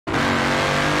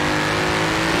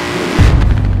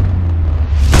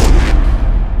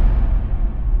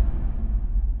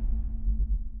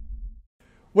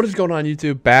What is going on,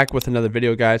 YouTube? Back with another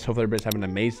video, guys. Hopefully everybody's having an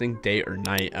amazing day or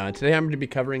night. Today I'm going to be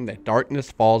covering the Darkness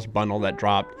Falls bundle that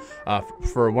dropped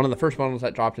for one of the first bundles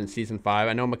that dropped in Season 5.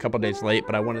 I know I'm a couple days late,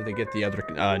 but I wanted to get the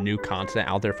other new content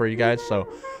out there for you guys. So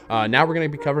now we're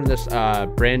going to be covering this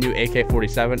brand new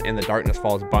AK-47 and the Darkness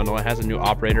Falls bundle. It has a new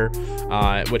operator,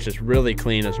 which is really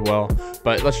clean as well.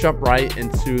 But let's jump right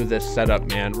into this setup,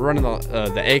 man. We're running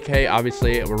the AK,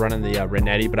 obviously. We're running the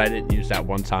RhodekILL, but I didn't use that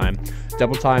one time.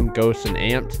 Double time, Ghost, and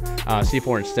Amp.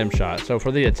 C4 and stem shot. So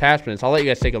for the attachments, I'll let you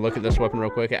guys take a look at this weapon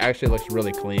real quick. It actually looks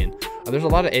really clean. There's a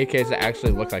lot of AKs that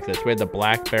actually look like this. We had the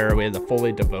black bear, we had the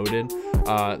fully devoted.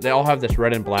 They all have this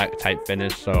red and black type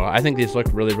finish, so I think these look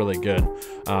really good.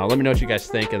 Let me know what you guys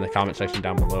think in the comment section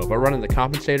down below. But running the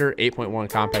compensator, 8.1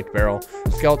 compact barrel,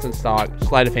 skeleton stock,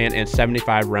 sleight of hand, and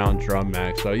 75 round drum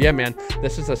mag. So yeah, man,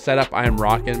 this is a setup I am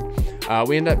rocking.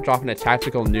 We end up dropping a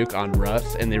tactical nuke on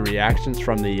Russ, and the reactions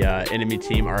from the enemy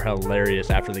team are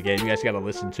hilarious after the game. You guys got to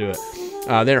listen to it.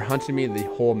 They're hunting me the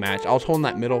whole match. I was holding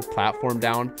that middle platform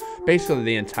down basically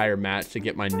the entire match to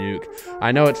get my nuke.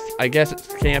 I know I guess it's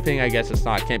camping, I guess it's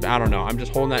not camping, I don't know. I'm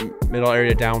just holding that middle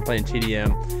area down, playing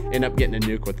TDM, end up getting a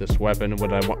nuke with this weapon,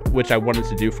 which I wanted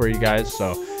to do for you guys.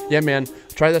 So yeah, man,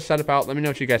 try this setup out. Let me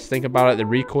know what you guys think about it. The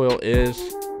recoil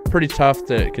is pretty tough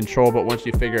to control, but once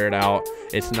you figure it out,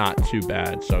 it's not too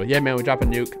bad. So yeah, man, we drop a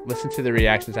nuke. Listen to the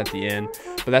reactions at the end.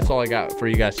 But that's all I got for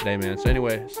you guys today, man. So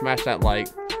anyway, smash that like,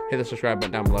 hit the subscribe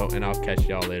button down below, and I'll catch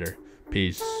y'all later.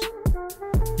 Peace.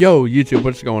 Yo, YouTube,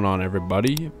 what's going on,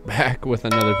 everybody? Back with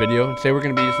another video. Today we're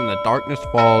going to be using the Darkness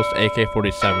Falls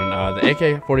AK-47. The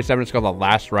AK-47 is called the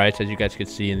Last Rites, as you guys could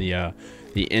see in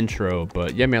the intro.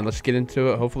 But yeah, man, let's get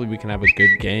into it. Hopefully we can have a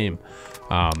good game.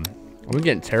 We're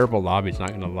getting terrible lobbies, not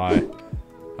gonna lie.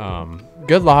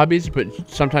 Good lobbies, but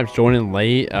sometimes joining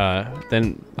late,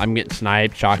 then I'm getting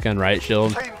sniped, shotgun, right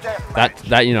shield.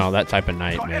 That you know, that type of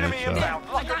night, man. So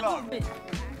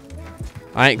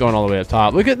I ain't going all the way up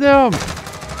top. Look at them.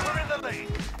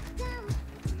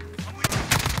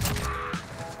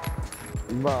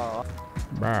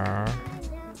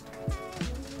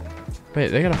 Wait,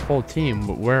 they got a full team,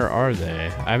 but where are they?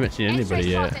 I haven't seen anybody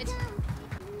yet.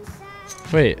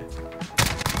 Wait,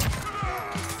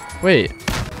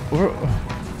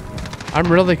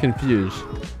 I'm really confused.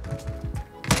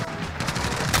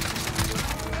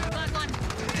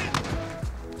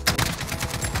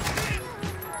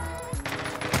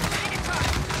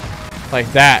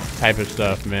 Like that type of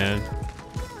stuff, man.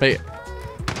 Wait,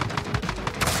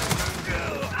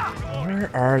 where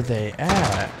are they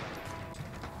at?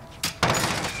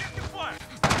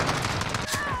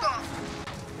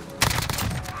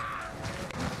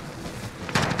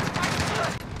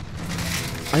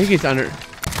 I think he's under.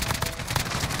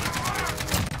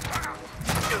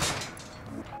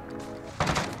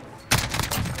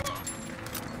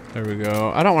 There we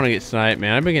go. I don't want to get sniped,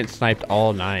 man. I've been getting sniped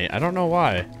all night. I don't know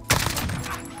why.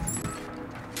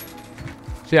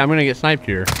 See, I'm gonna get sniped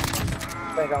here.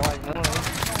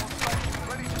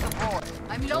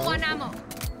 I'm low on ammo.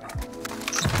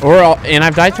 And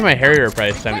I've died to my Harrier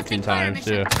probably 17 times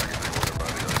too.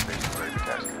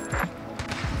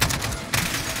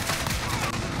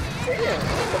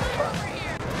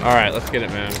 All right, let's get it,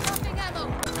 man.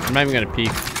 I'm not even gonna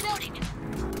peek.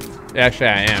 Actually,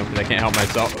 I am, because I can't help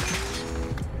myself.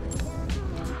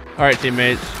 All right,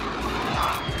 teammates.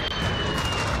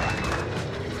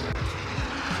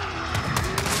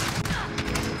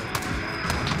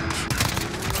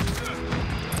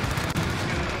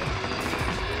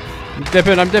 I'm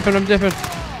dipping.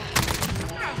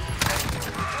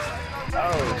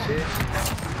 Oh, shit.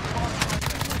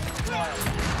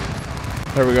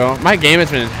 There we go. My game has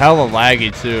been hella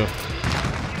laggy too.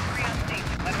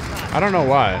 I don't know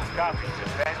why.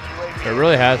 It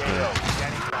really has been.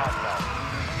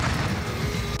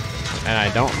 And I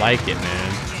don't like it, man.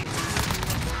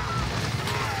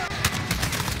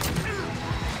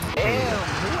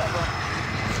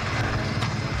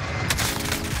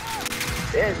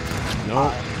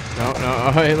 No.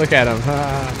 Oh, hey, look at him.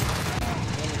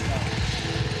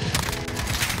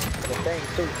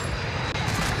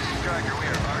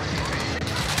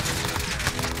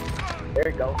 There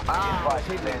you go.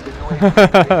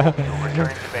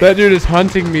 That dude is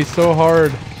hunting me so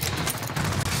hard.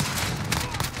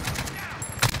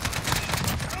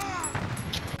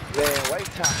 Man, wait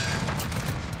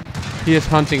time. He is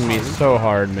hunting me so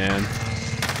hard, man.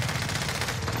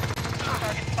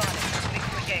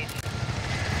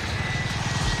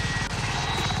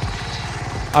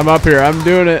 I'm up here. I'm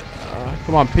doing it.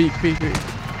 Come on, peek.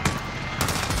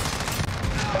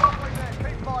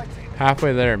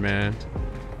 Halfway there, man.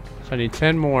 So I need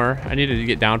 10 more. I need to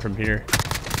get down from here.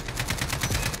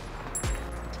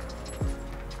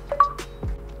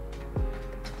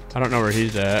 I don't know where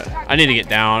he's at. I need to get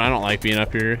down. I don't like being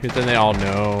up here because then they all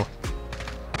know.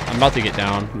 I'm about to get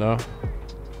down though.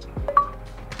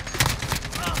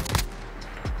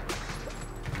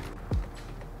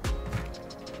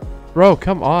 Bro,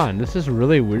 come on. This is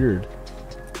really weird.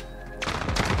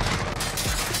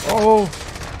 Oh.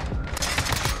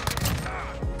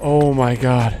 Oh my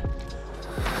god.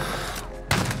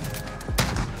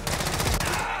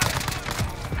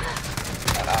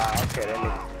 Okay, that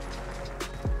nigga.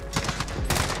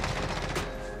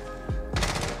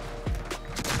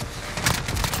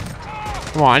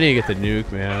 Come on, I need to get the nuke,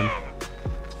 man.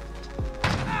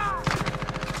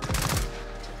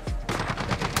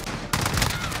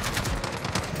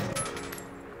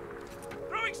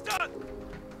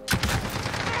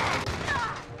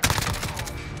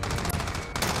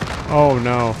 Oh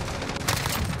no.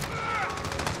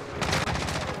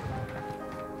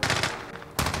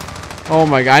 Oh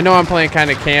my god, I know I'm playing kind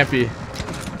of campy,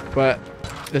 but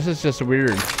this is just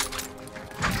weird.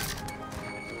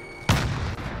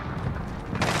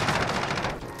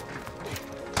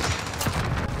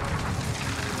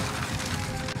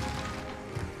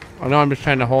 I know I'm just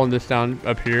trying to hold this down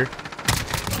up here.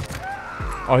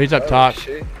 Oh, he's up top.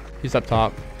 Shit. He's up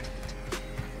top.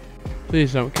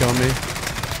 Please don't kill me.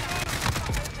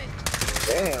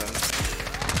 Damn.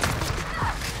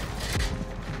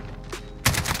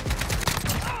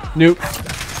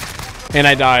 Nuke. And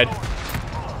I died.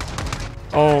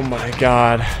 Oh my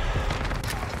god.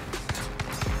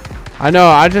 I know,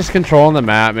 I just controlling the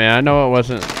map, man. I know it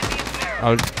wasn't...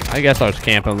 I guess I was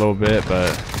camping a little bit,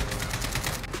 but...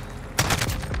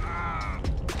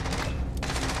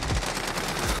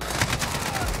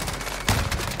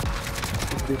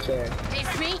 It's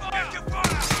me.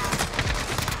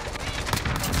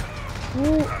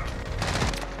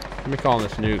 Let me call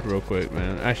this nuke real quick,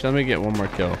 man. Actually, let me get one more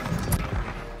kill.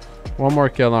 One more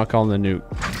kill and I'll call the nuke.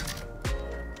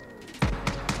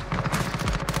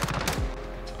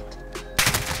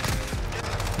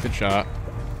 Good shot.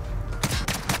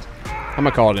 I'm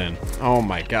gonna call it in. Oh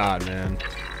my god, man.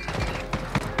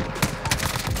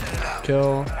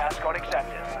 Kill. Task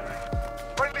accepted.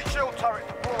 Friendly shield turret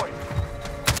deployed.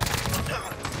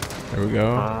 There we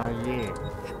go. Yeah.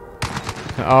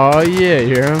 Oh yeah,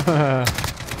 you hear him?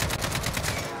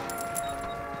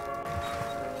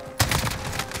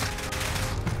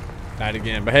 Died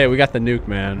again, but hey, we got the nuke,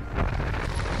 man.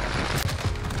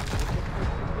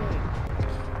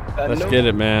 Let's get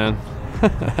it, man.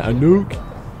 A nuke.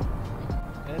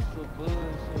 That's some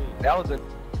bullshit. That was a.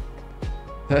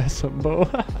 That's some bull.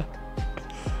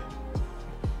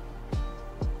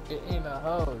 It in the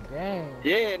whole game.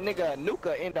 Yeah, nigga,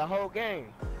 Nuka in the whole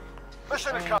game.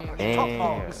 Mission accomplished. Top Damn.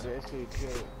 marks. That shit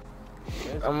good.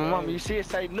 That's Mama, crazy. you see it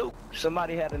say nuke.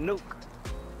 Somebody had a nuke.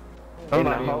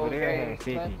 Somebody in the whole over there game. had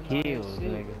 50 kills,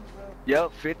 nigga.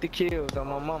 Yup, 50 kills on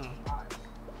my mama.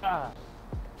 Ah,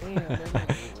 damn, that nigga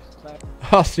was clapping.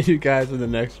 I'll see you guys in the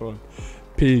next one.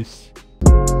 Peace.